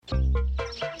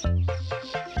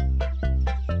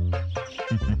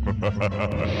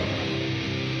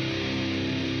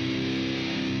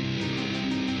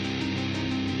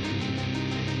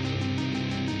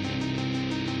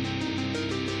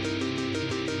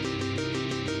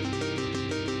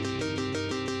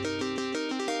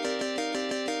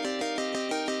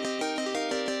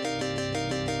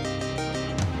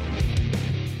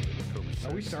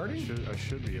I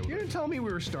should be able. You didn't tell me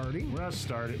we were starting. We're not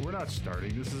starting.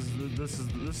 This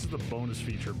is the bonus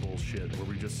feature bullshit where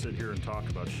we just sit here and talk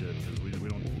about shit because we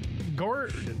don't.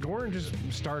 Goran just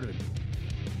started.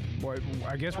 Boy,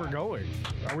 I guess we're going.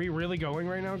 Are we really going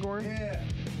right now, Goran? Yeah.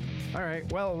 All right.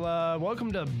 Well,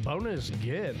 welcome to Bonus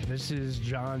Get. This is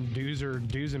John Dueser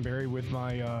Duesenberry with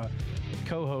my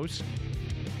co-host.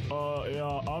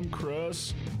 Yeah, I'm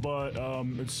Chris, but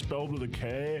it's spelled with a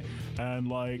K, and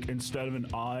like instead of an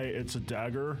I, it's a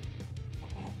dagger.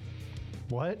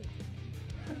 What?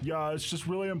 Yeah, it's just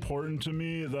really important to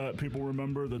me that people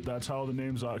remember that that's how the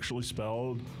name's actually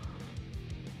spelled.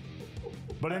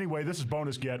 But anyway, this is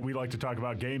Bonus Get. We like to talk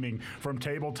about gaming from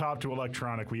tabletop to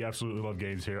electronic. We absolutely love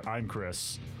games here. I'm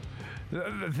Chris.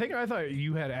 The thing I thought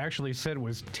you had actually said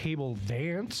was table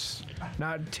dance,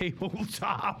 not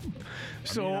tabletop.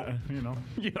 So, I mean, a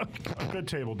good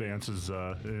table dance is,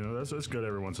 that's good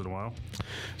every once in a while.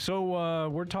 So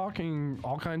we're talking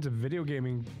all kinds of video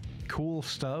gaming cool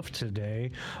stuff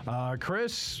today.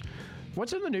 Chris,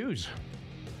 what's in the news?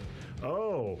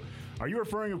 Oh, are you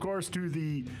referring, of course, to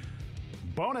the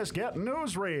Bonus Get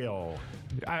newsreel?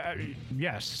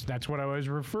 Yes, that's what I was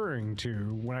referring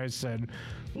to when I said,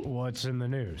 what's in the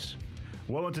news?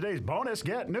 Well, in today's Bonus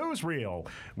Get newsreel,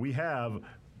 we have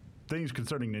things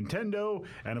concerning Nintendo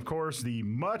and, of course, the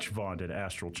much vaunted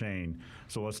Astral Chain.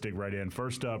 So let's dig right in.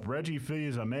 First up, Reggie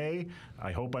Fils-Aimé,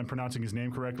 I hope I'm pronouncing his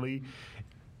name correctly,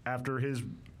 after his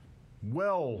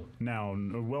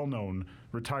well-known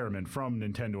retirement from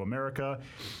Nintendo America,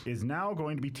 is now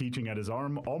going to be teaching at his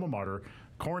alma mater,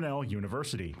 Cornell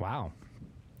University. Wow.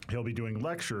 He'll be doing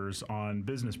lectures on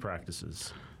business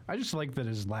practices. I just like that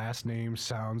his last name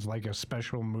sounds like a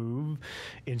special move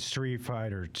in Street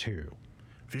Fighter 2.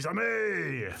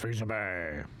 Fils-Aimé!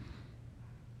 Fils-Aimé.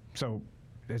 So,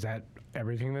 is that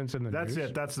everything that's in the news? That's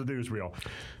it. That's the newsreel.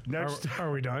 Next.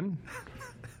 Are we done?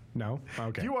 No?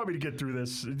 Okay. Do you want me to get through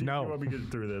this? No. You want me to get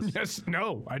through this? Yes.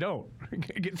 No, I don't.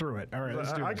 Get through it. All right,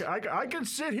 let's do this. I can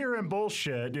sit here and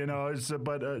bullshit,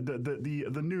 but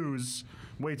the news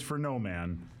waits for no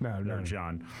man. No,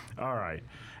 John. All right.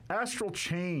 Astral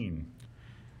Chain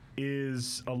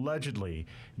is allegedly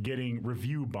getting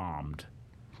review bombed.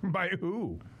 By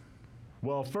who?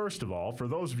 Well, first of all, for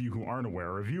those of you who aren't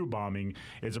aware, review bombing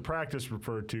is a practice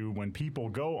referred to when people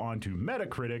go onto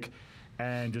Metacritic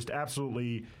and just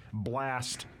absolutely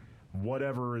blast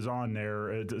whatever is on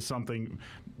there, something,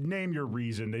 name your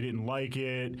reason. They didn't like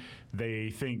it. They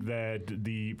think that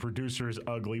the producer is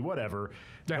ugly, whatever.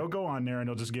 Yeah. They'll go on there and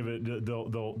they'll just give it,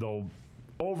 they'll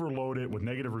overload it with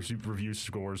negative review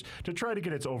scores to try to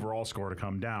get its overall score to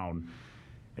come down.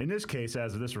 In this case,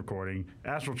 as of this recording,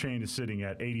 Astral Chain is sitting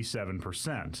at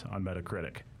 87% on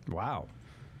Metacritic. Wow.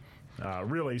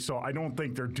 Really, so I don't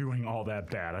think they're doing all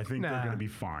that bad. I think they're going to be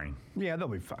fine. Yeah, they'll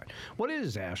be fine. What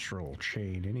is Astral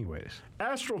Chain, anyways?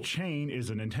 Astral Chain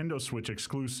is a Nintendo Switch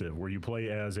exclusive where you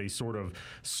play as a sort of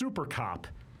super cop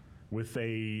with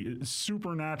a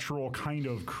supernatural kind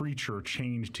of creature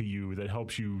chained to you that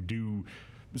helps you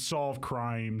solve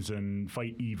crimes and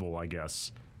fight evil, I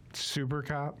guess. Super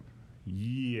cop?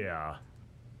 Yeah.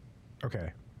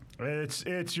 Okay.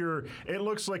 It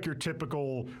looks like your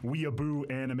typical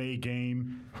weeaboo anime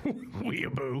game.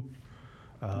 Weeaboo.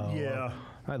 Oh, yeah.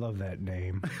 I love that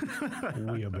name.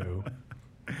 Weeaboo.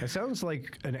 It sounds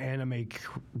like an anime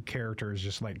character is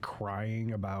just like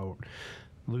crying about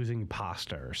losing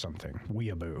pasta or something.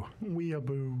 Weeaboo.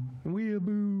 Weeaboo.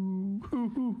 Weeaboo.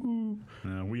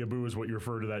 Weeaboo is what you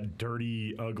refer to that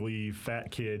dirty, ugly, fat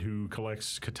kid who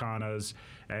collects katanas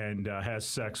and has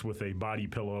sex with a body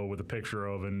pillow with a picture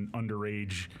of an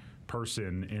underage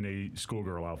person in a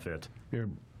schoolgirl outfit. You're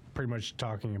pretty much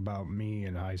talking about me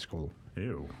in high school.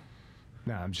 Ew.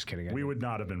 No, I'm just kidding. We would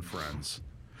not have been friends.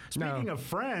 Speaking of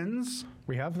friends...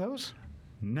 We have those?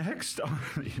 Next,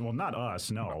 well, not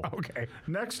us, no. Okay.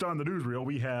 Next on the newsreel,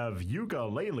 we have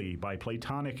Yooka-Laylee by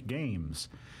Platonic Games.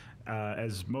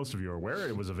 As most of you are aware,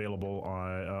 it was available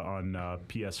on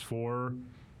PS4.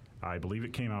 I believe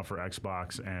it came out for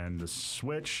Xbox and the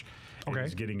Switch. Okay. It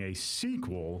is getting a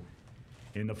sequel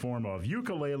in the form of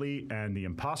Yooka-Laylee and the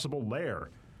Impossible Lair.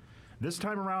 This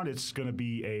time around, it's going to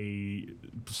be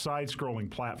a side-scrolling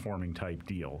platforming type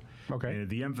deal. Okay. And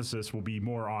the emphasis will be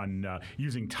more on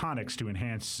using tonics to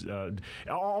enhance,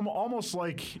 almost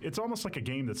like a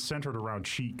game that's centered around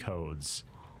cheat codes.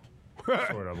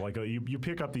 Sort of like you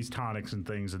pick up these tonics and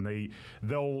things, and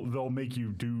they'll make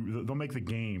the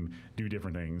game do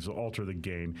different things, alter the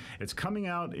game. It's coming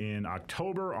out in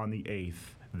October on the 8th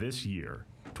this year,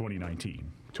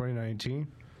 2019. 2019.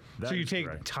 So you take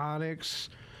tonics,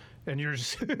 and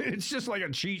it's just like a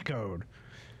cheat code.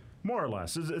 More or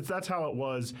less. That's how it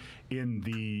was in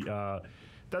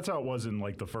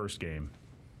like the first game.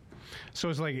 So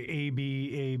it's like A,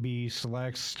 B,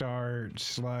 select, start,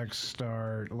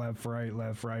 left,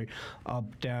 right,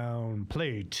 up, down,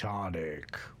 play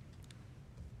tonic.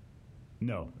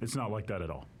 No, it's not like that at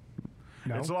all.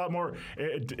 No? It's a lot more,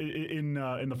 in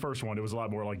the first one, it was a lot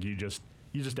more like you just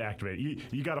activate it.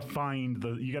 You got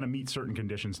to meet certain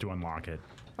conditions to unlock it.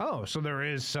 Oh, so there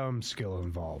is some skill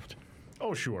involved.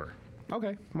 Oh, sure.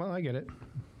 Okay, well, I get it.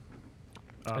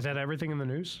 Is that everything in the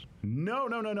news? No.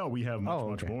 We have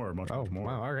much more. Much more.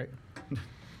 Wow, all right.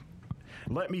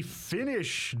 Let me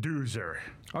finish, Dueser.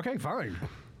 Okay, fine.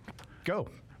 Go.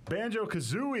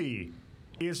 Banjo-Kazooie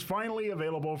is finally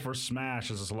available for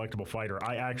Smash as a selectable fighter.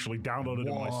 I actually downloaded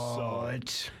it myself.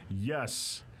 What?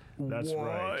 Yes, that's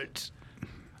right.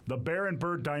 The Bear and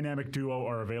Bird dynamic duo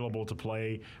are available to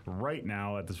play right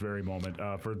now at this very moment.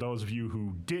 For those of you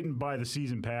who didn't buy the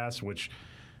season pass, which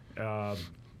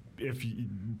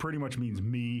pretty much means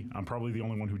me. I'm probably the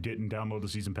only one who didn't download the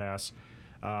season pass.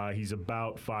 He's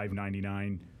about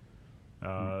 $5.99.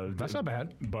 That's not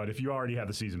bad. But if you already have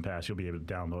the season pass, you'll be able to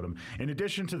download them. In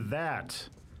addition to that,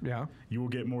 you will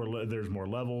get more. There's more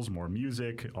levels, more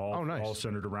music, all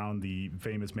centered around the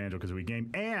famous Banjo-Kazooie game.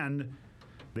 And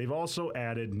they've also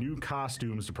added new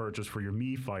costumes to purchase for your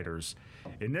Mii fighters.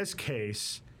 In this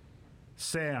case,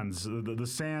 Sans, the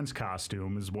Sans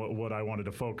costume is what I wanted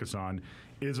to focus on,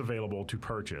 is available to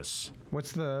purchase.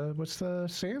 What's the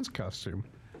Sans costume?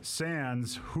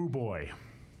 Sans, hoo boy.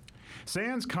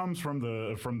 Sans comes from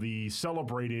the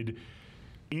celebrated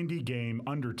indie game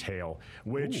Undertale,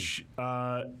 which,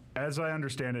 as I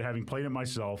understand it, having played it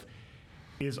myself,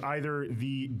 is either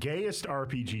the gayest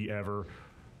RPG ever,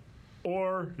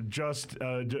 or just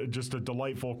a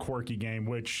delightful, quirky game,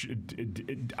 which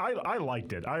I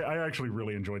liked it. I actually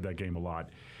really enjoyed that game a lot.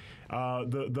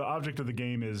 The object of the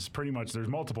game is pretty much there's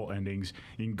multiple endings.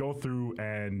 You can go through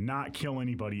and not kill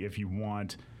anybody if you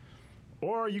want,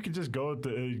 or you can just go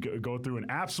through and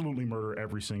absolutely murder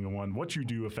every single one. What you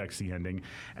do affects the ending.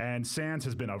 And Sans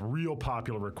has been a real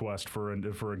popular request for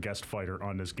a guest fighter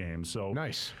on this game. So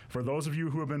nice. For those of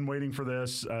you who have been waiting for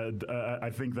this,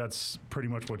 I think that's pretty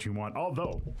much what you want.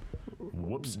 Although,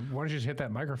 whoops. Why don't you just hit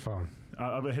that microphone?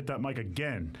 I'm going to hit that mic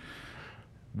again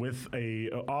with a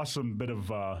awesome bit of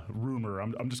rumor.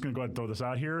 I'm just going to go ahead and throw this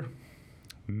out here.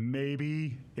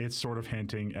 Maybe it's sort of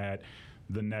hinting at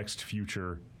the next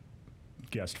future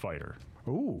guest fighter.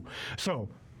 Ooh. So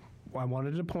I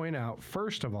wanted to point out,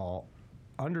 first of all,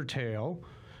 Undertale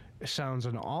sounds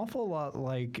an awful lot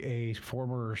like a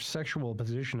former sexual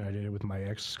position I did with my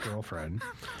ex-girlfriend.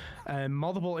 And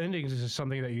multiple endings is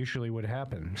something that usually would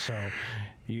happen. So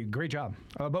great job.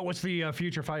 But what's the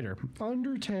future fighter?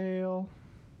 Undertale.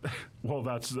 Well,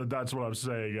 that's what I'm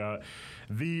saying.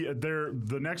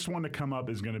 The next one to come up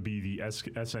is going to be the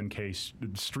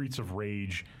SNK Streets of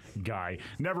Rage guy.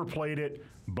 Never played it,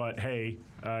 but hey,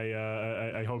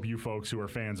 I hope you folks who are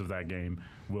fans of that game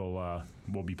will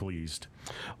be pleased.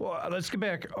 Well, let's get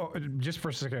back just for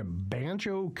a second.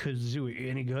 Banjo-Kazooie,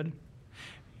 any good?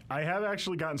 I have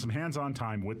actually gotten some hands-on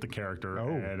time with the character,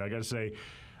 and I got to say,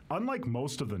 unlike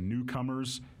most of the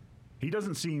newcomers, he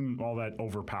doesn't seem all that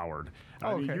overpowered.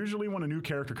 Usually when a new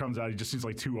character comes out, he just seems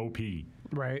like too OP.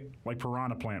 Right. Like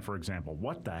Piranha Plant, for example.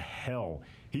 What the hell?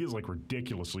 He is like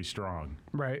ridiculously strong.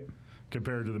 Right.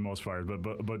 Compared to the most fighters.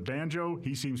 But Banjo,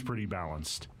 he seems pretty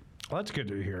balanced. Well, that's good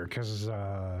to hear because,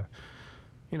 I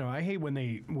hate when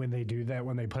they do that,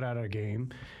 when they put out a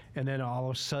game and then all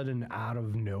of a sudden out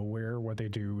of nowhere what they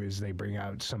do is they bring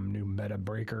out some new meta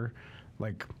breaker,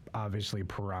 like obviously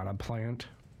Piranha Plant.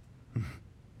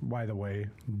 By the way,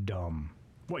 dumb.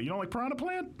 What, you don't like Piranha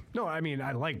Plant? No, I mean,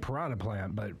 I like Piranha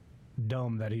Plant, but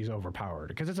dumb that he's overpowered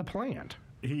because it's a plant.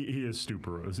 He is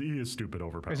stupid. He is stupid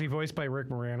overpowered. Is he voiced by Rick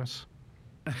Moranis?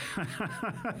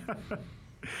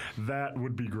 That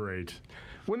would be great.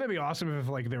 Wouldn't that be awesome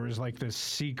if there was this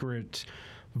secret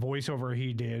voiceover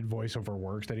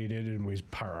work that he did and was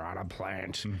Piranha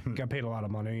Plant. Got paid a lot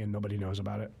of money and nobody knows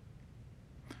about it.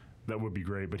 That would be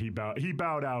great, but he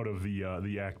bowed out of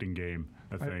the acting game,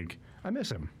 I think. I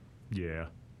miss him. Yeah.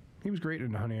 He was great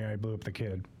in Honey, I Blew Up the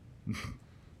Kid.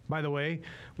 By the way,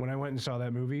 when I went and saw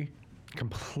that movie,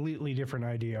 completely different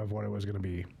idea of what it was going to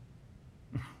be.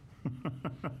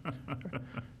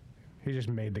 He just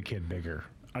made the kid bigger.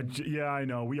 Yeah, I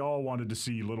know. We all wanted to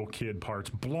see little kid parts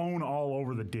blown all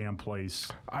over the damn place.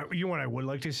 You know what I would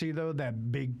like to see, though?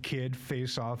 That big kid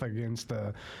face off against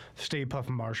the Stay Puft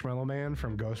Marshmallow Man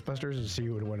from Ghostbusters and see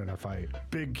who would win in a fight.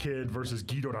 Big Kid versus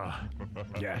Ghidorah.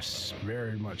 Yes,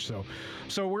 very much so.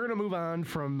 So we're going to move on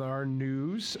from our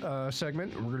news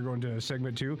segment. We're going to go into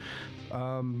segment 2.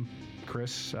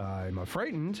 Chris, I'm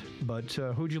frightened, but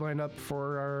who'd you line up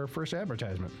for our first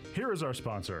advertisement? Here is our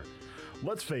sponsor.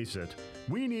 Let's face it,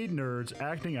 we need nerds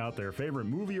acting out their favorite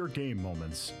movie or game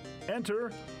moments.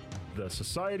 Enter the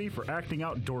Society for Acting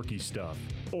Out Dorky Stuff,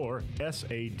 or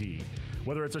SAD.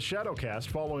 Whether it's a shadowcast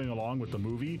following along with the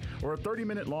movie or a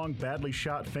 30-minute long badly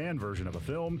shot fan version of a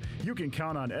film, you can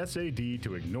count on SAD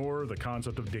to ignore the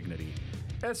concept of dignity.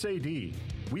 SAD,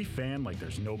 we fan like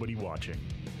there's nobody watching.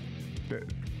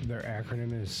 Their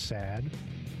acronym is SAD?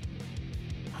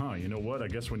 Huh, you know what? I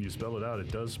guess when you spell it out,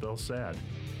 it does spell sad.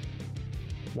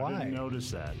 Why? I didn't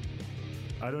notice that.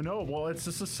 I don't know. Well, it's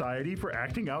the Society for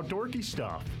Acting Out Dorky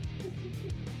Stuff.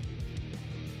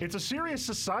 It's a serious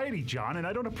society, John, and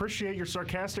I don't appreciate your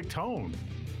sarcastic tone.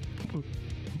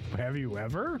 Have you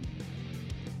ever?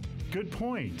 Good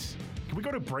point. Can we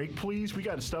go to break, please? We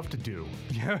got stuff to do.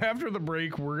 Yeah, after the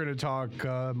break, we're going to talk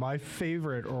my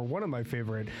favorite, or one of my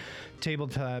favorite,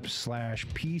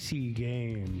 tabletop/PC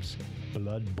games,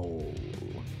 Blood Bowl.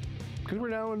 Because we're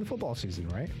now in the football season,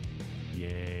 right?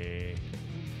 Yay.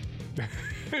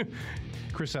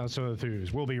 Chris sounds so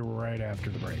enthused. We'll be right after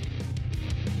the break.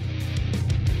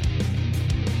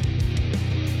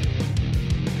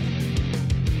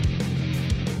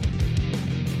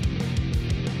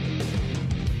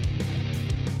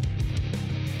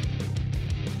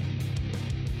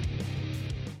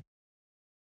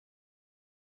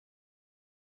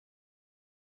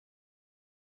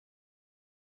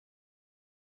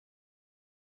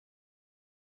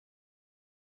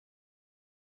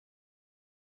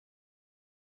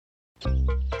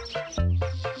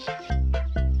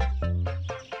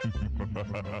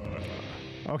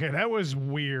 Okay, that was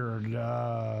weird.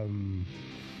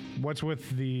 What's with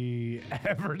the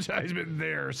advertisement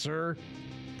there, sir?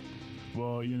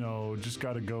 Well, you know, just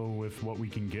got to go with what we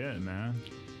can get, man.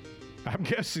 I'm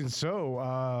guessing so.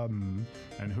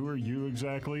 And who are you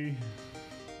exactly?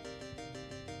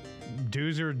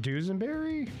 Dueser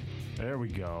Duesenberry? There we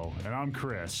go. And I'm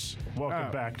Chris.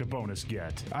 Welcome back to Bonus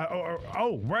Get.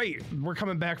 Right. We're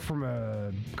coming back from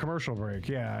a commercial break.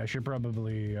 Yeah, I should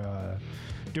probably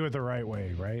do it the right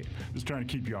way, right? Just trying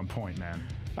to keep you on point, man.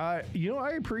 I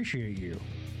appreciate you.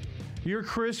 You're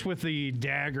Chris with the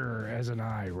dagger as an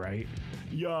eye, right?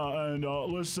 Yeah, and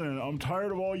listen, I'm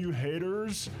tired of all you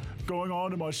haters going on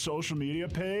to my social media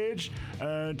page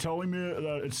and telling me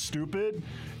that it's stupid.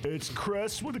 It's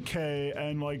Chris with a K,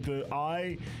 and like the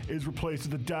I is replaced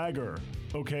with a dagger.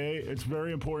 Okay, it's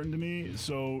very important to me.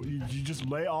 So you just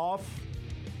lay off.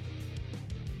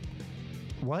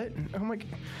 What? Oh my!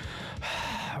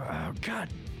 Oh God!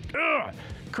 Ugh!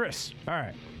 Chris, all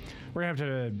right. We're going to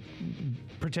have to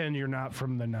pretend you're not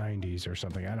from the 90s or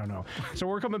something. I don't know. So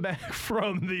we're coming back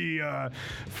from the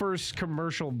first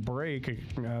commercial break.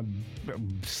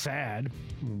 Sad,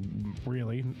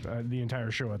 really, the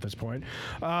entire show at this point.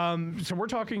 So we're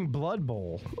talking Blood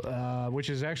Bowl, which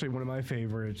is actually one of my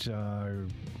favorite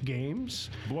games.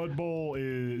 Blood Bowl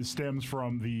stems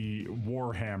from the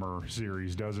Warhammer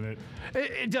series, doesn't it?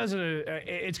 It doesn't.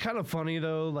 It's kind of funny,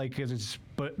 though, like, 'cause it's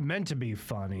meant to be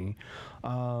funny.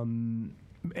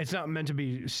 It's not meant to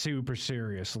be super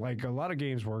serious. Like a lot of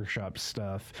Games Workshop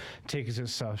stuff takes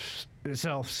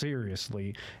itself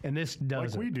seriously, and this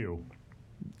doesn't. Like we do.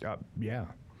 Yeah.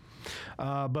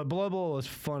 But Blood Bowl is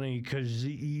funny because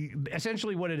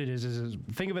essentially what it is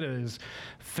think of it as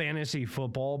fantasy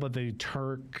football, but they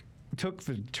took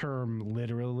the term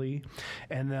literally,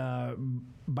 and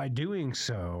by doing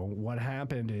so, what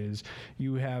happened is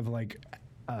you have like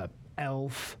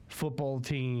elf football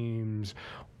teams,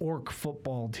 orc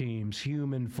football teams,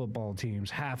 human football teams,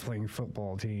 halfling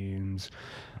football teams.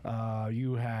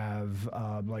 You have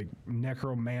like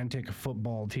necromantic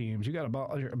football teams. You got a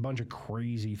bunch of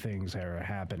crazy things that are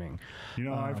happening. You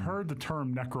know, I've heard the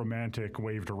term necromantic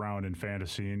waved around in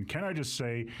fantasy, and can I just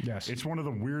say, yes, it's one of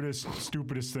the weirdest,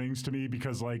 stupidest things to me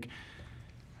because, like,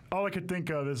 all I could think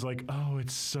of is like, oh,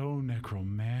 it's so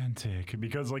necromantic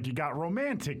because like you got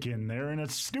romantic in there, and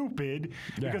it's stupid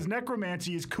because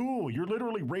necromancy is cool. You're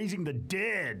literally raising the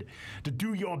dead to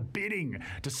do your bidding,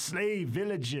 to slay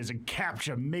villages and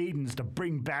capture maidens to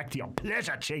bring back to your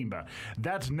pleasure chamber.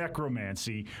 That's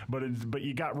necromancy, but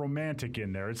you got romantic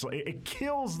in there. It's like it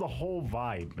kills the whole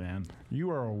vibe, man. You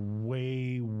are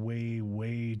way, way,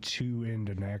 way too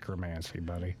into necromancy,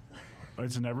 buddy.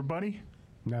 Isn't everybody?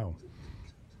 No,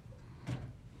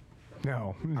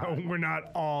 we're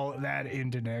not all that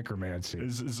into necromancy.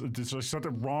 Is there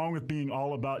something wrong with being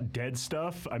all about dead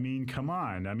stuff? I mean, come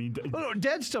on. I mean, no,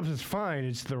 dead stuff is fine.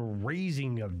 It's the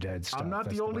raising of dead stuff. I'm not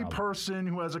the only person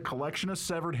who has a collection of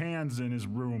severed hands in his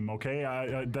room.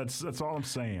 Okay, that's all I'm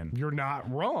saying. You're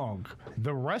not wrong.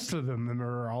 The rest of them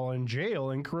are all in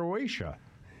jail in Croatia.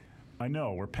 I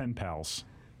know. We're pen pals.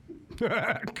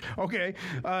 Okay,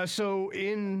 so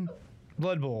in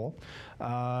Blood Bowl,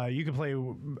 you can play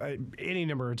any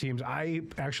number of teams. I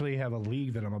actually have a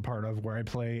league that I'm a part of where I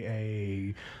play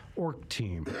a orc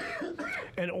team.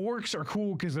 And orcs are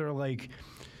cool because they're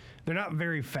not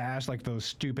very fast like those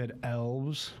stupid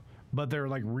elves, but they're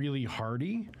like really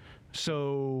hardy.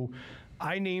 So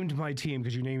I named my team,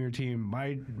 because you name your team,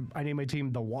 I named my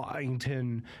team the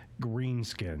Washington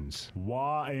Greenskins.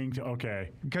 Washington, okay.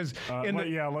 Because go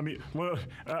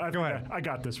ahead. I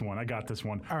got this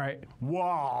one. All right.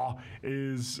 Wa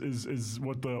is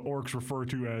what the orcs refer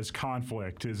to as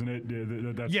conflict, isn't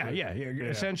it? That's yeah.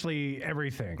 Essentially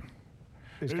everything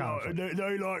is conflict.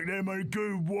 They like them a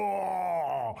good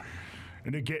war,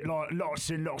 and they get like lots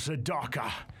and lots of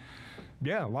DACA.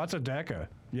 Yeah, lots of DACA.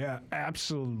 Yeah,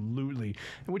 absolutely.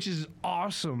 Which is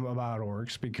awesome about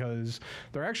orcs because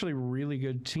they're actually a really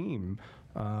good team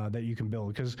that you can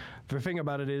build. Because the thing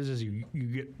about it is you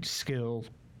get skill.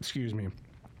 Excuse me.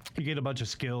 You get a bunch of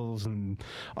skills and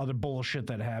other bullshit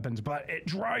that happens, but it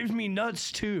drives me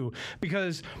nuts too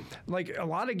because, like a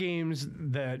lot of games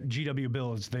that GW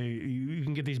builds, you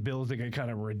can get these builds that get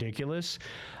kind of ridiculous,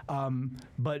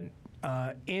 but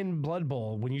in Blood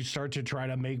Bowl, when you start to try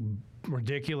to make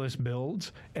ridiculous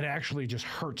builds, it actually just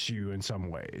hurts you in some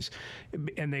ways.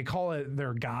 And they call it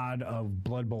their god of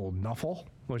Blood Bowl Nuffle,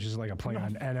 which is like a play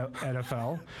on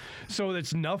NFL. So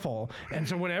it's Nuffle. And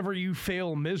so whenever you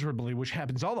fail miserably, which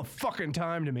happens all the fucking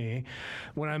time to me,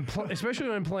 when especially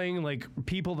when I'm playing like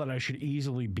people that I should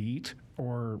easily beat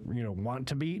or, want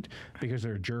to beat because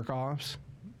they're jerk-offs,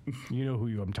 you know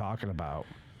who I'm talking about.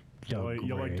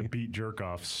 You like to beat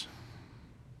jerk-offs.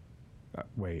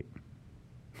 Wait.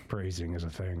 Praising is a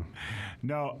thing.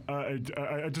 No,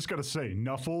 I just got to say,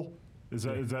 Nuffle, is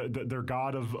that their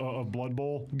god of Blood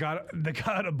Bowl? The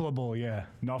god of Blood Bowl, yeah.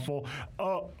 Nuffle.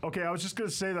 Oh, okay, I was just going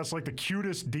to say that's like the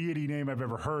cutest deity name I've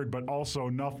ever heard, but also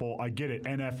Nuffle, I get it,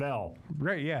 NFL.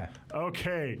 Right, yeah.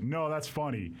 Okay, no, that's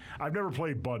funny. I've never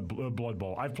played Blood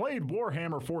Bowl. I've played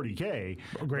Warhammer 40K.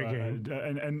 Great game.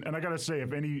 And I got to say,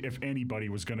 if anybody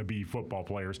was going to be football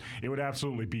players, it would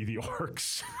absolutely be the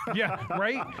orcs. Yeah,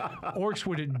 right? Orcs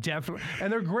would definitely,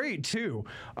 and they're great too.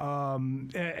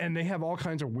 And they have all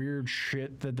kinds of weird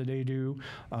shit that they do.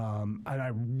 And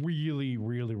I really,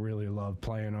 really, really love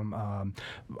playing them.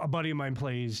 A buddy of mine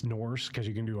plays Norse because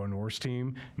you can do a Norse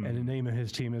team. And the name of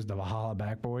his team is the Valhalla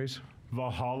Back Boys.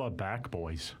 Valhalla Back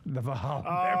Boys. The Valhalla.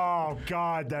 Oh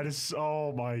God, that is.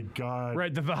 Oh my God.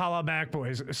 Right, the Valhalla Back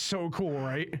Boys. So cool,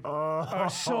 right?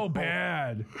 So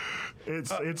bad.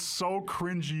 It's so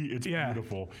cringy. It's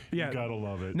beautiful. You gotta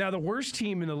love it. Now the worst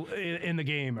team in the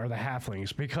game are the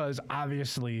halflings because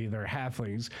obviously they're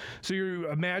halflings. So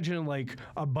you imagine like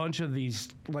a bunch of these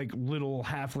like little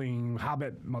halfling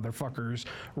hobbit motherfuckers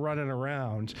running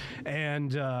around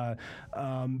and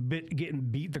getting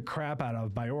beat the crap out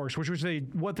of by orcs, which was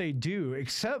what they do,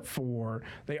 except for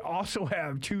they also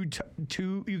have two.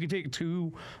 You can take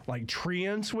two like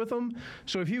treants with them.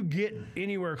 So if you get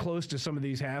anywhere close to some of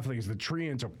these halflings, the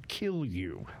treants will kill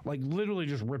you, like literally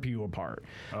just rip you apart.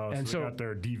 And so they got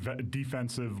their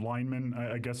defensive linemen.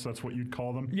 I guess that's what you'd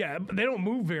call them. Yeah, they don't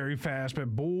move very fast,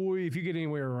 but boy, if you get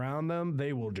anywhere around them,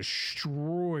 they will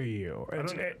destroy you.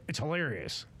 It's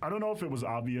hilarious. I don't know if it was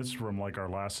obvious from like our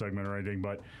last segment or anything,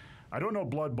 but I don't know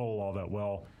Blood Bowl all that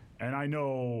well. And I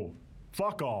know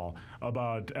fuck all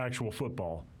about actual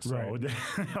football. So right.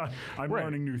 I'm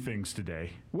learning new things today.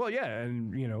 Well, yeah,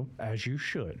 and, as you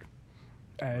should.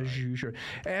 You should.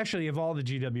 Actually, of all the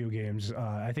GW games,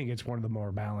 I think it's one of the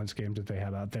more balanced games that they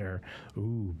have out there.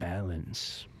 Ooh,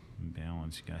 balance.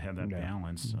 Balance. You got to have that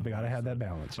balance. They got to have that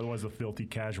balance. Otherwise, the filthy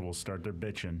casuals start their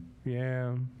bitching.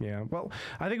 Yeah. Well,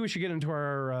 I think we should get into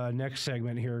our next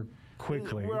segment here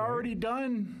quickly. We're already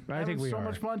done. I think we so are.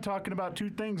 much fun talking about two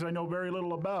things I know very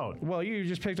little about. Well, you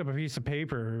just picked up a piece of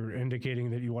paper indicating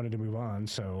that you wanted to move on,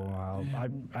 so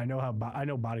I know I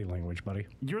know body language, buddy.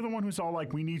 You're the one who's all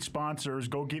like, we need sponsors.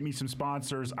 Go get me some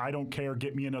sponsors. I don't care.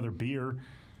 Get me another beer.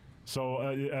 So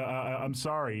I'm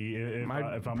sorry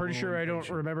if I'm pretty sure I don't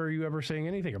impatient. remember you ever saying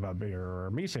anything about beer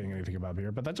or me saying anything about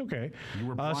beer, but that's okay. You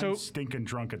were blind, stinking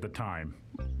drunk at the time.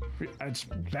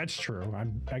 That's true.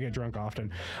 I get drunk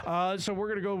often. So we're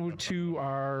gonna go to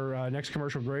our next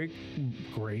commercial break.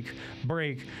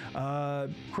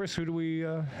 Chris, who do we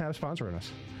have sponsoring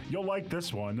us? You'll like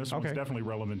this one. This one's Okay. definitely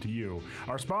relevant to you.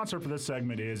 Our sponsor for this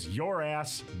segment is Your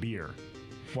Ass Beer.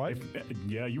 What?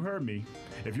 Yeah, you heard me.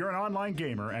 If you're an online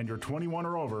gamer and you're 21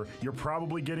 or over, you're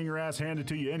probably getting your ass handed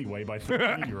to you anyway by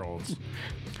 13-year-olds.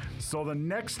 So the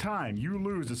next time you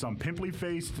lose to some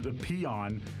pimply-faced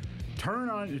peon, turn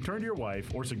to your wife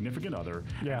or significant other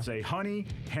and say, honey,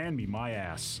 hand me my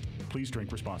ass. Please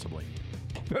drink responsibly.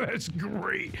 That's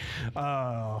great.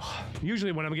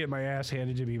 Usually when I'm getting my ass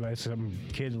handed to me by some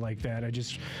kid like that, I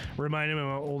just remind him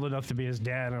I'm old enough to be his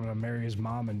dad. I'm going to marry his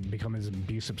mom and become his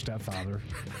abusive stepfather.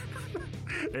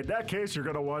 In that case, you're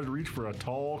going to want to reach for a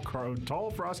tall,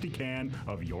 frosty can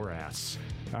of your ass.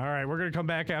 All right, we're going to come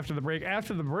back after the break.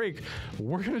 After the break,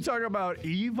 we're going to talk about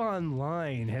EVE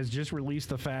Online has just released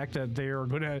the fact that they are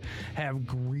going to have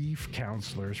grief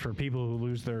counselors for people who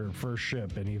lose their first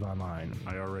ship in EVE Online.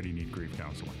 I already need grief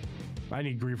counseling. I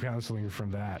need grief counseling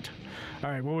from that.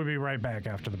 All right, we'll be right back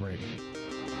after the break.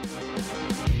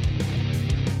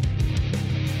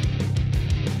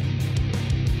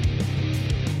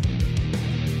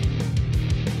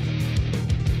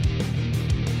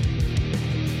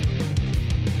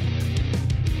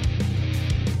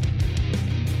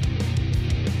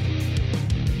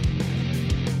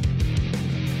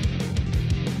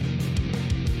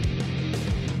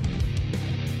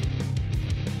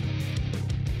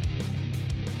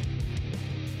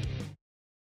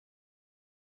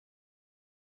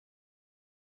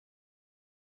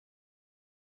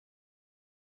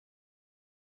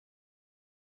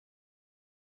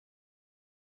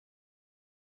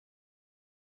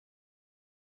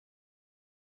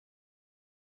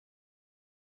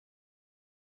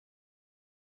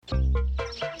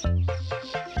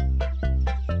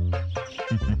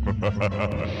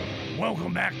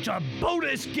 Welcome back to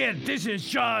Bonus Get. This is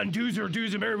John Dueser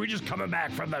Mary. We're just coming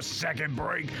back from the second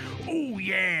break. Oh,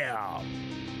 yeah.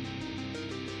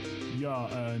 Yeah,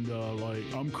 and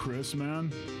I'm Chris,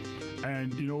 man.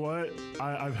 And you know what?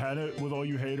 I've had it with all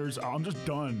you haters. I'm just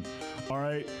done. All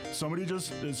right. Somebody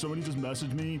just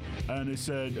messaged me and they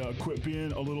said, quit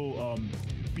being a little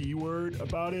B word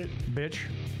about it. Bitch.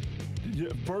 Yeah,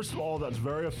 first of all, that's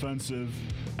very offensive.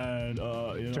 And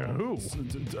To who?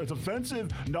 It's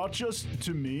offensive not just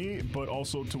to me, but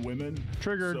also to women.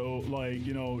 Triggered. So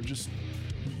just.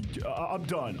 I'm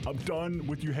done. I'm done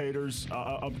with you haters.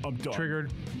 I'm done.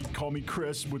 Triggered. Call me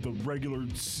Chris with the regular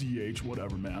CH,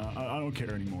 whatever, man. I don't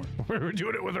care anymore. We're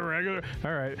doing it with a regular.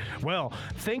 All right. Well,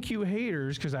 thank you,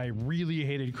 haters, because I really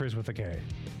hated Chris with a K.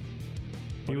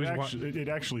 It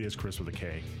actually is Chris with a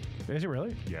K. Is it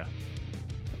really? Yeah.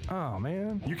 Oh,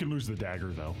 man. You can lose the dagger,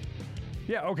 though.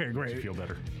 Yeah, okay, great. You feel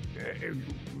better.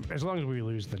 As long as we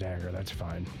lose the dagger, that's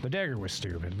fine. The dagger was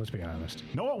stupid, let's be honest.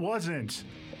 No, it wasn't.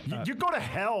 You go to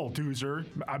hell, Dueser.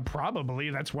 Probably.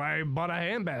 That's why I bought a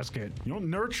handbasket. You don't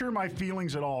nurture my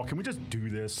feelings at all. Can we just do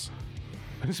this?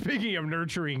 Speaking of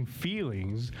nurturing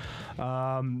feelings,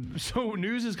 so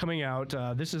news is coming out.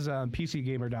 This is on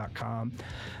PCGamer.com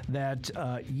that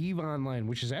EVE Online,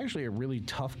 which is actually a really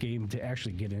tough game to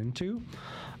actually get into.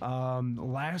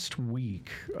 Last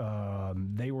week,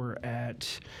 they were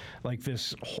at like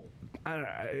this. I don't know,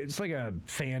 it's like a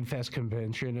fan fest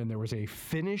convention, and there was a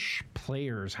Finnish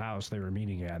player's house they were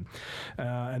meeting at,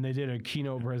 and they did a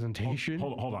keynote presentation.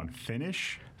 Hold on.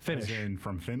 Finnish? Finnish. As in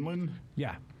from Finland?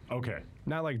 Yeah. Okay.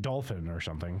 Not like dolphin or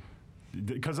something.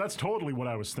 Because that's totally what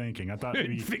I was thinking. I thought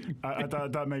maybe I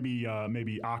thought maybe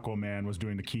Aquaman was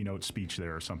doing the keynote speech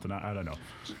there or something. I don't know.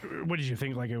 What did you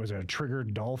think? Like it was a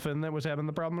triggered dolphin that was having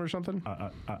the problem or something?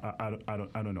 I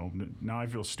don't know. Now I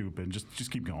feel stupid.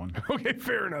 Just keep going. Okay,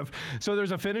 fair enough. So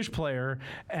there's a Finnish player,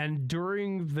 and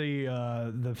during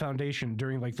the foundation,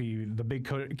 during like the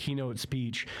big keynote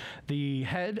speech, the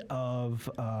head of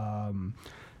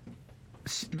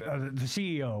the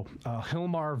CEO,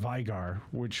 Hilmar Vygar,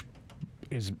 which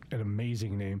is an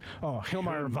amazing name. Oh,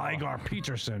 Hilmar Vygar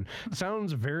Peterson.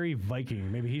 Sounds very Viking.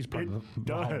 Maybe he's part of the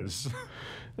does.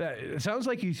 It sounds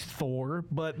like he's Thor,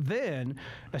 but then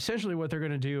essentially what they're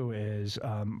going to do is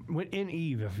in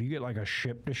EVE, if you get like a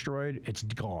ship destroyed, it's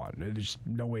gone. There's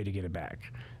no way to get it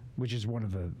back. which is one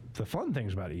of the fun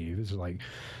things about Eve. Is like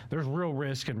there's real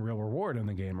risk and real reward in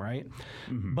the game, right?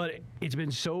 But it's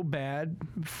been so bad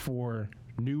for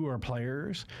newer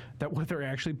players that what they're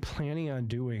actually planning on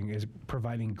doing is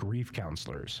providing grief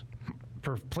counselors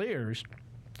for players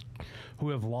who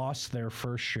have lost their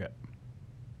first ship.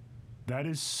 That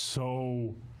is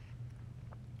so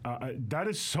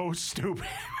stupid.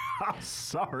 I'm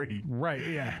sorry. Right,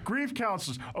 yeah. Grief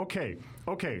counselors. Okay,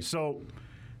 so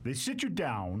they sit you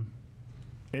down,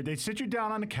 and they sit you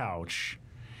down on the couch,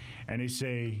 and they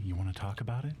say, "You want to talk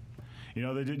about it?" You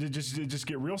know, they just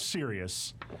get real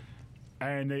serious,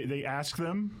 and they ask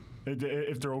them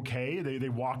if they're okay. They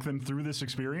walk them through this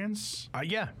experience.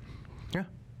 Yeah.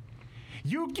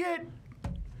 You get.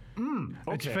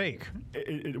 Okay. It's fake.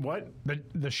 What?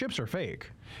 The ships are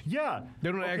fake. Yeah.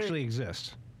 They don't actually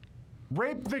exist.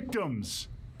 Rape victims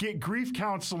get grief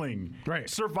counseling. Right.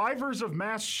 Survivors of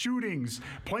mass shootings,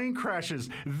 plane crashes,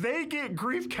 they get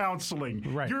grief counseling.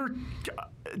 Right.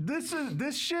 This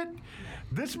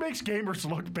makes gamers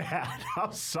look bad.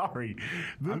 I'm sorry.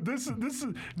 This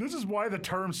is why the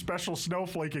term special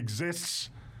snowflake exists,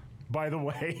 by the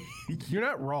way. You're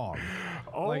not wrong.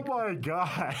 Oh my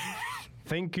God.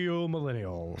 Thank you,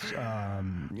 millennials.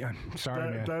 Yeah,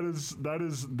 sorry, man.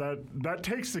 That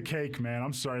takes the cake, man.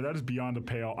 I'm sorry. That is beyond the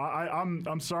pale.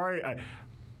 I'm sorry.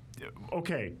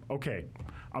 Okay.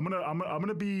 I'm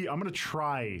gonna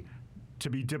try to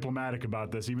be diplomatic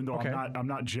about this, even though I'm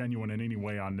not genuine in any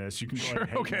way on this. You can go ahead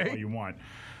and hate me all you want.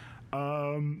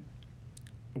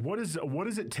 What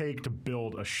does it take to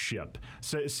build a ship?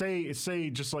 Say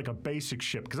just like a basic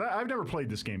ship, because I've never played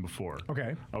this game before.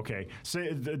 Okay.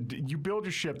 Say you build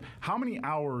your ship. How many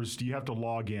hours do you have to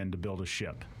log in to build a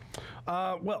ship?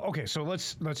 So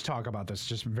let's talk about this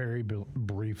just very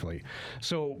briefly.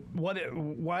 So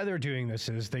why they're doing this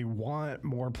is they want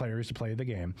more players to play the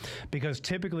game, because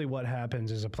typically what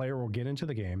happens is a player will get into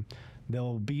the game,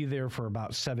 they'll be there for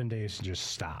about 7 days and just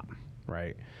stop,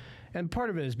 right? And part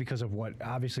of it is because of what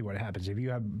happens. If you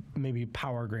have maybe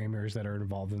power gamers that are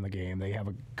involved in the game, they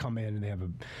come in and they have a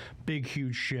big,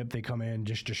 huge ship. They come in,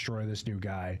 just destroy this new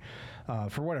guy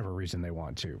for whatever reason they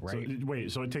want to,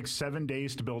 right? So it takes 7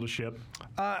 days to build a ship?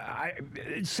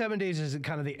 7 days is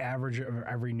kind of the average of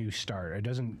every new start. It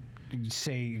doesn't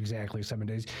say exactly 7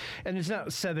 days. And it's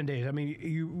not 7 days. I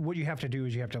mean, what you have to do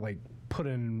is you have to put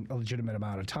in a legitimate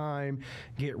amount of time,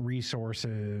 get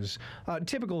resources,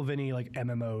 typical of any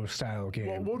MMO style game.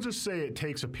 Well, we'll just say it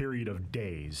takes a period of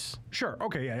days. Sure.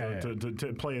 Okay. Yeah.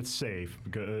 To play it safe.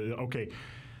 Okay.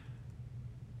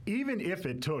 Even if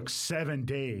it took 7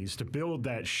 days to build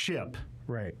that ship,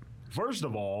 right? First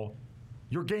of all,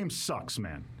 your game sucks,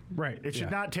 man. Right. It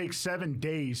should not take 7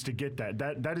 days to get that.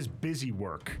 That is busy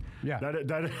work. Yeah. That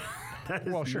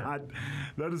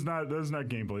is not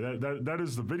gameplay. That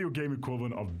is the video game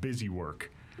equivalent of busy work.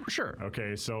 Sure.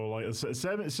 Okay, so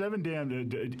seven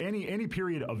any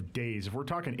period of days. If we're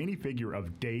talking any figure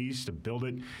of days to build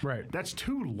it, right, that's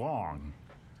too long.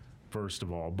 First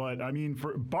of all, but I mean,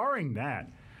 barring that,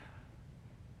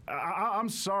 I'm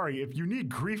sorry. If you need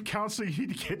grief counseling, you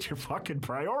need to get your fucking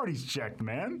priorities checked,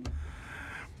 man.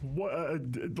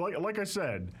 Like I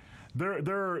said,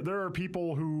 there are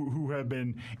people who have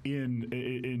been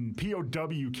in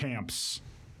POW camps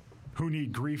who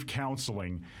need grief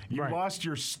counseling. You lost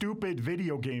your stupid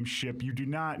video game ship. You do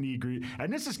not need grief.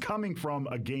 And this is coming from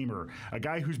a gamer, a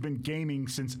guy who's been gaming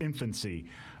since infancy.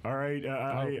 All right.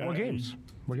 What games?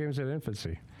 What games at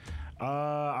infancy?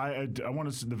 I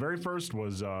want to. The very first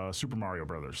was Super Mario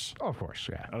Brothers. Oh, of course,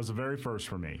 yeah. That was the very first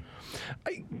for me.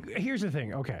 Here's the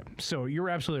thing. Okay, so you're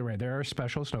absolutely right. There are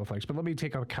special snowflakes, but let me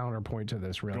take a counterpoint to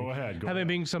this. Really, go ahead. Having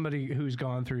being somebody who's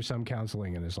gone through some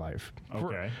counseling in his life.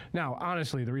 Okay. Now,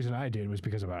 honestly, the reason I did was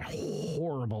because of a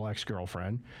horrible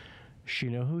ex-girlfriend. She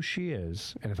know who she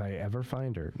is, and if I ever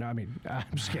find her, no, I mean, I'm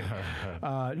just kidding.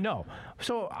 No,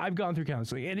 so I've gone through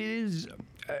counseling, and it is,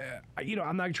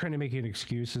 I'm not trying to make any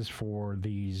excuses for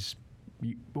these,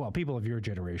 people of your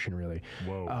generation, really.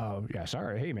 Whoa. Yeah,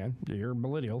 sorry. Hey, man, you're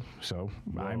millennial, so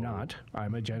whoa. I'm not.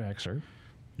 I'm a Gen Xer.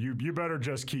 You better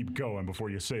just keep going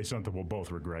before you say something we'll both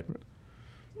regret.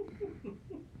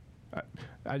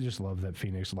 I just love that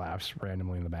Phoenix laughs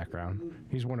randomly in the background.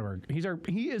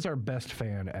 He is our best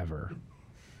fan ever.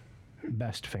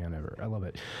 Best fan ever. I love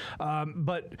it.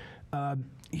 But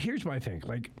here's my thing.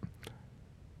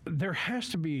 There has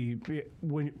to be,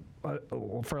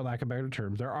 for lack of better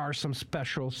terms, there are some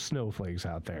special snowflakes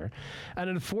out there. And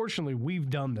unfortunately, we've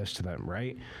done this to them,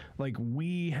 right?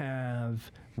 We have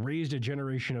raised a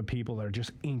generation of people that are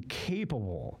just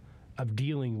incapable of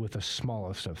dealing with the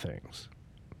smallest of things.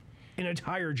 An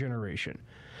entire generation.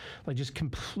 like just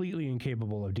completely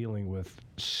incapable of dealing with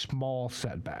small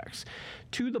setbacks,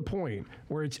 to the point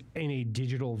where it's in a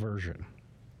digital version.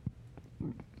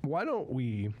 Why don't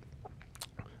we,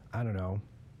 I don't know,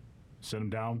 sit them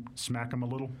down, smack them a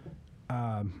little?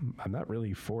 I'm not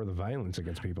really for the violence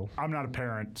against people. I'm not a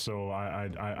parent, so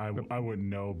I wouldn't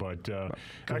know, but that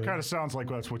kind of sounds like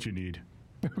that's what you need.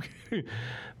 Okay.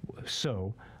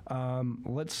 So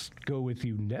let's go with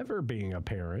you never being a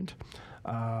parent.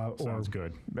 Sounds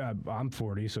good. I'm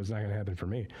 40, so it's not going to happen for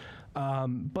me.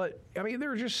 But, I mean,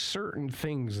 there are just certain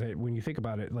things that when you think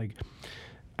about it, like,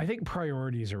 I think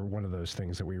priorities are one of those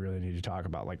things that we really need to talk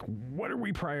about. Like, what are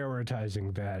we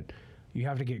prioritizing that you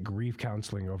have to get grief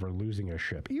counseling over losing a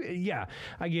ship? Yeah,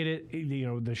 I get it. You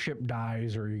know, the ship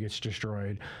dies or it gets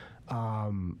destroyed.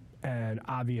 And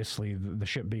obviously, the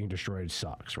ship being destroyed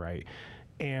sucks, right?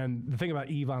 And the thing about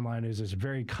EVE Online is it's a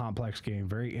very complex game,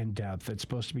 very in-depth. It's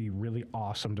supposed to be really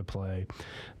awesome to play.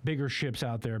 Bigger ships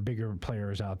out there, bigger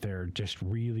players out there just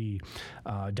really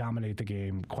dominate the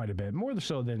game quite a bit, more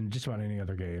so than just about any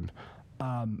other game.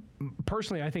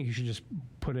 Personally, I think you should just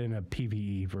put in a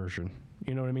PvE version.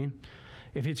 You know what I mean?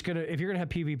 If you're gonna have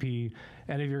PvP,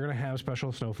 and if you're gonna have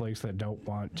special snowflakes that don't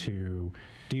want to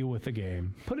deal with the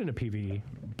game, put in a PvE.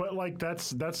 But like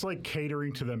that's like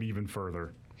catering to them even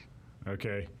further.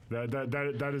 Okay,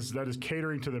 that is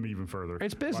catering to them even further.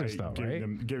 It's business, though, right?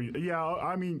 Yeah,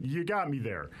 I mean, you got me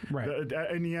there. Right.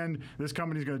 In the end, this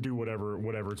company's going to do whatever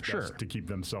it's best to keep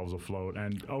themselves afloat.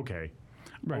 And okay,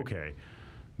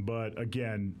 but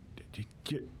again,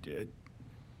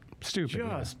 stupid.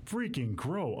 Just freaking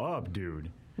grow up, dude.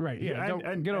 Right. Yeah.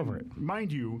 And get over it.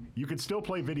 Mind you, you could still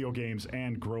play video games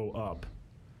and grow up.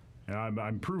 And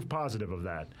I'm proof positive of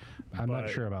that. I'm not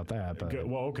sure about that, but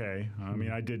well, okay. I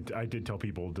mean, I did tell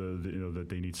people that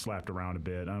they need slapped around a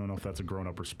bit. I don't know if that's a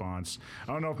grown-up response.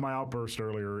 I don't know if my outburst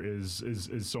earlier is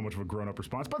so much of a grown-up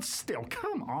response, but still,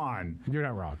 come on. You're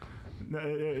not wrong.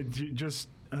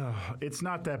 It's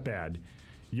not that bad.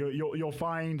 You'll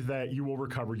find that you will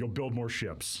recover. You'll build more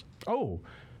ships. Oh,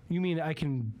 you mean I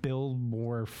can build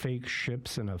more fake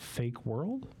ships in a fake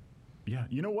world? Yeah,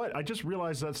 you know what? I just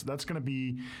realized that's gonna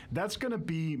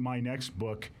be my next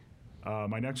book,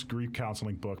 my next grief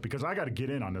counseling book, because I got to get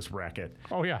in on this racket.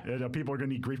 Oh yeah, people are gonna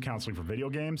need grief counseling for video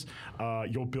games.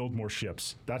 You'll build more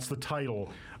ships. That's the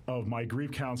title of my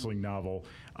grief counseling novel.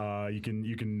 You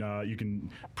can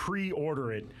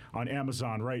pre-order it on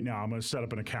Amazon right now. I'm gonna set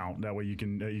up an account that way you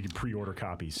can pre-order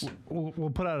copies. We'll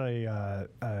put out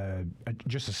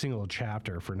just a single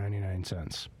chapter for 99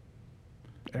 cents.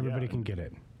 Everybody can get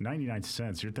it. 99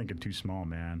 cents. You're thinking too small,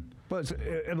 man. But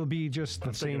it'll be just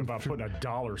the same. I'm thinking about putting a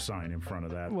dollar sign in front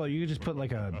of that. Well, you could just put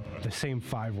like the same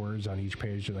 5 words on each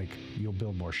page. Like you'll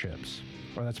build more ships.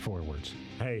 Or that's 4 words.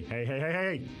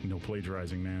 Hey! No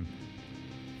plagiarizing, man.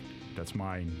 That's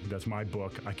mine. That's my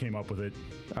book. I came up with it.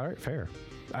 All right, fair.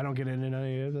 I don't get into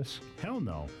any of this. Hell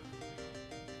no.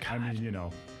 God. I mean, you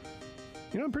know.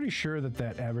 You know, I'm pretty sure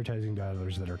that advertising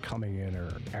dollars that are coming in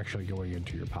are actually going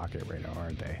into your pocket right now,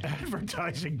 aren't they?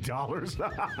 Advertising dollars?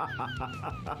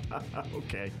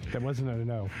 Okay. That wasn't a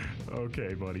no.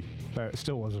 Okay, buddy. But it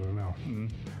still wasn't a no. Mm-hmm.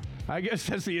 I guess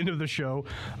that's the end of the show.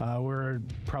 We're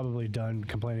probably done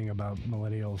complaining about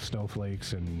millennial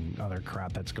snowflakes and other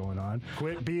crap that's going on.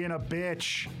 Quit being a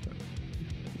bitch.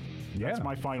 That's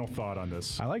my final thought on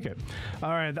this. I like it. All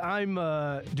right, I'm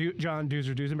John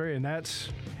Dueser Duesenberry, and that's...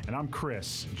 And I'm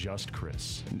Chris, just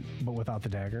Chris. But without the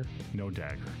dagger? No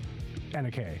dagger. And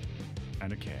a K.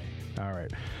 And a K. All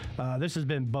right. This has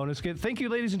been Bonus Kit. Thank you,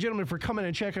 ladies and gentlemen, for coming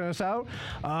and checking us out.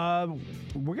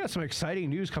 We got some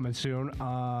exciting news coming soon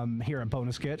here at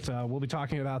Bonus Kit. We'll be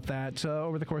talking about that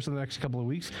over the course of the next couple of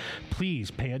weeks.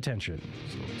 Please pay attention.